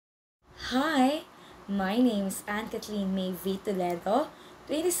Hi, my name is Kathlyn Toledo,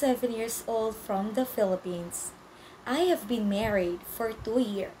 27 years old from the Philippines. I have been married for 2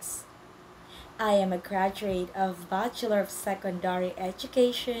 years. I am a graduate of Bachelor of Secondary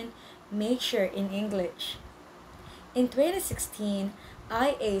Education, major in English. In 2016,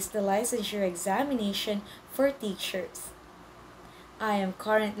 I aced the licensure examination for teachers. I am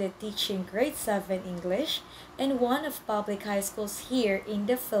currently teaching grade 7 English in one of public high schools here in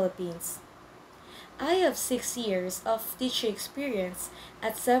the Philippines. I have 6 years of teaching experience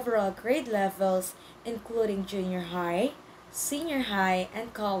at several grade levels, including junior high, senior high,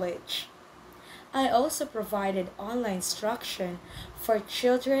 and college. I also provided online instruction for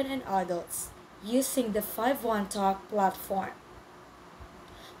children and adults using the 5-1 Talk platform.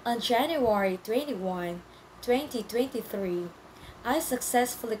 On January 21, 2023, I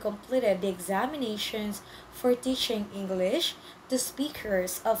successfully completed the examinations for teaching English to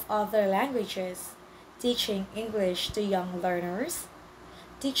speakers of other languages, teaching English to young learners,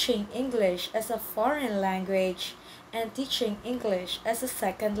 teaching English as a foreign language, and teaching English as a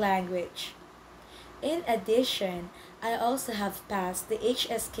second language. In addition, I also have passed the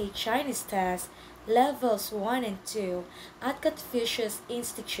HSK Chinese test levels 1 and 2 at Confucius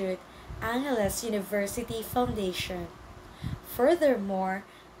Institute, Angeles University Foundation. Furthermore,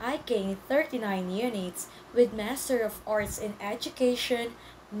 I gained 39 units with Master of Arts in Education,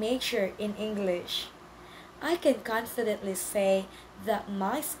 major in English. I can confidently say that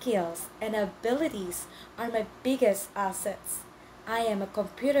my skills and abilities are my biggest assets. I am a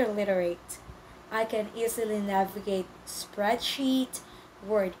computer literate. I can easily navigate spreadsheet,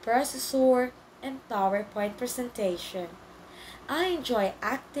 word processor, and PowerPoint presentation. I enjoy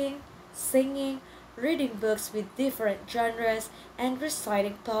acting, singing, reading books with different genres, and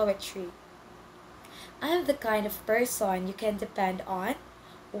reciting poetry. I am the kind of person you can depend on,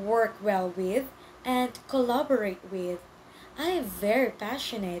 work well with, and collaborate with. I am very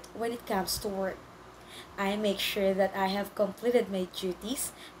passionate when it comes to work. I make sure that I have completed my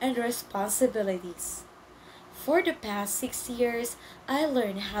duties and responsibilities. For the past 6 years, I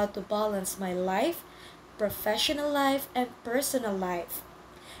learned how to balance my life, professional life, and personal life.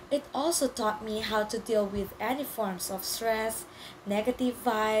 It also taught me how to deal with any forms of stress, negative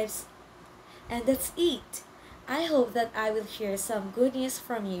vibes, and that's it. I hope that I will hear some good news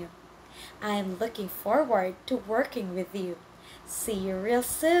from you. I am looking forward to working with you. See you real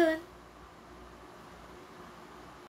soon.